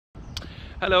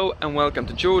Hello and welcome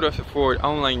to Joe Duffy Ford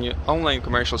online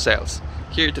commercial sales.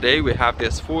 Here today we have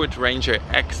this Ford Ranger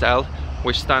XL,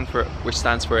 which stands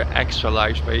for extra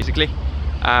large basically.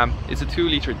 It's a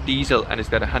 2-litre diesel and it's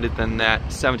got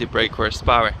 170 brake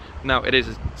horsepower. Now it is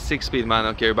a 6-speed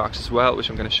manual gearbox as well, which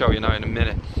I'm going to show you now in a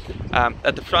minute.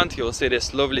 At the front you'll see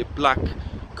this lovely black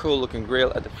cool looking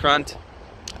grille at the front.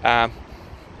 Now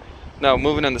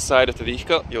moving on the side of the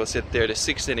vehicle, you'll see there the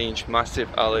 16-inch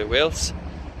massive alloy wheels.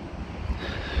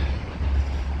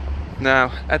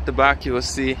 Now at the back you will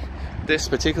see this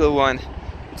particular one,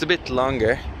 it's a bit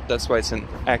longer, that's why it's an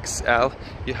XL.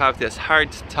 You have this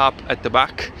hard top at the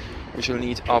back which you'll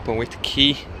need to open with the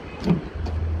key.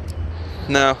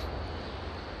 Now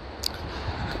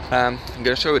I'm going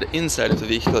to show you the inside of the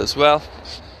vehicle as well.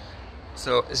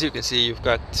 So as you can see, you've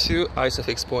got 2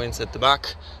 ISOFIX points at the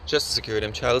back just to secure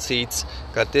them child seats.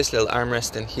 Got this little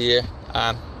armrest in here,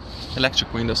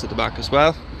 electric windows at the back as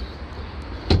well.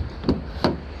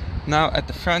 Now at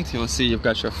the front you'll see you've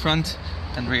got your front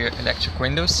and rear electric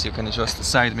windows. You can adjust the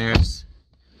side mirrors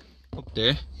up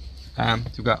there.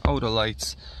 You've got auto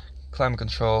lights, climate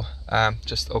control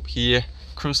just up here,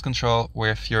 cruise control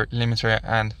with your limiter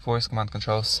and voice command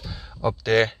controls up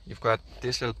there. You've got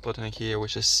this little button in here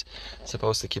which is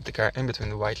supposed to keep the car in between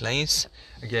the white lanes.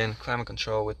 Again, climate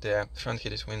control with the front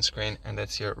heated windscreen, and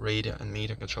that's your radio and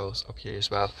meter controls up here as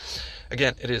well.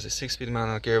 Again, it is a 6-speed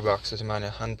manual gearbox with a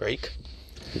manual handbrake.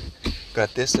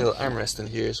 Got this little armrest in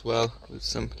here as well with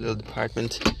some little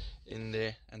department in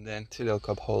there, and then 2 little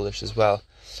cup holders as well.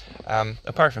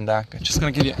 Apart from that, I'm just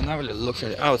going to give you another little look from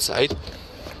the outside.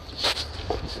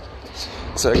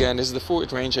 So again, this is the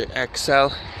Ford Ranger XL,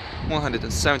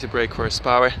 170 brake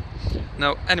horsepower.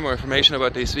 Now, any more information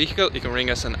about this vehicle, you can ring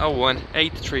us on 01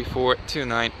 834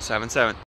 2977.